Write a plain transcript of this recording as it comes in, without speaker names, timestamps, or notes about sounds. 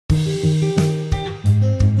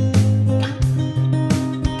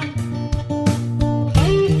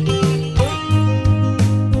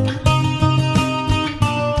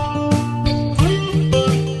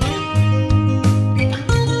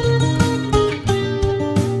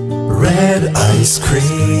Red ice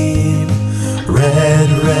cream, red,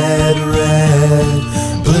 red,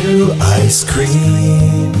 red. Blue ice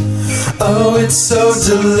cream, oh it's so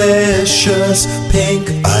delicious. Pink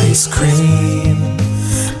ice cream,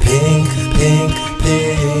 pink, pink,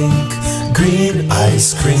 pink. Green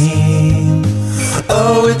ice cream,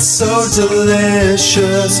 oh it's so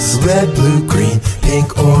delicious. Red, blue, green,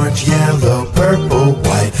 pink, orange, yellow, purple,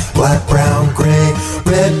 white, black, brown, gray.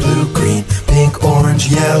 Red, blue, green, pink,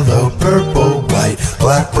 orange, yellow, purple, white,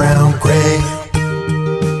 black, brown, gray.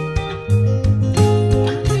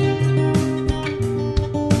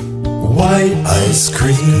 White ice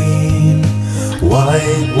cream,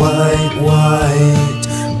 white, white, white.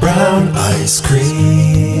 Brown ice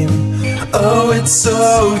cream, oh it's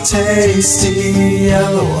so tasty.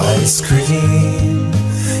 Yellow ice cream,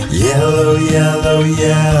 yellow, yellow,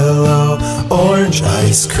 yellow. Orange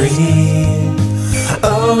ice cream,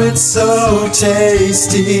 oh it's so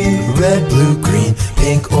tasty. Red, blue, green,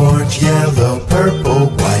 pink, orange, yellow, purple,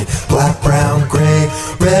 white, black, brown, gray.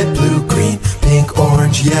 Red, blue, green, pink,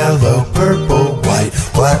 orange, yellow, purple, white,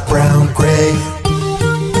 black, brown, gray.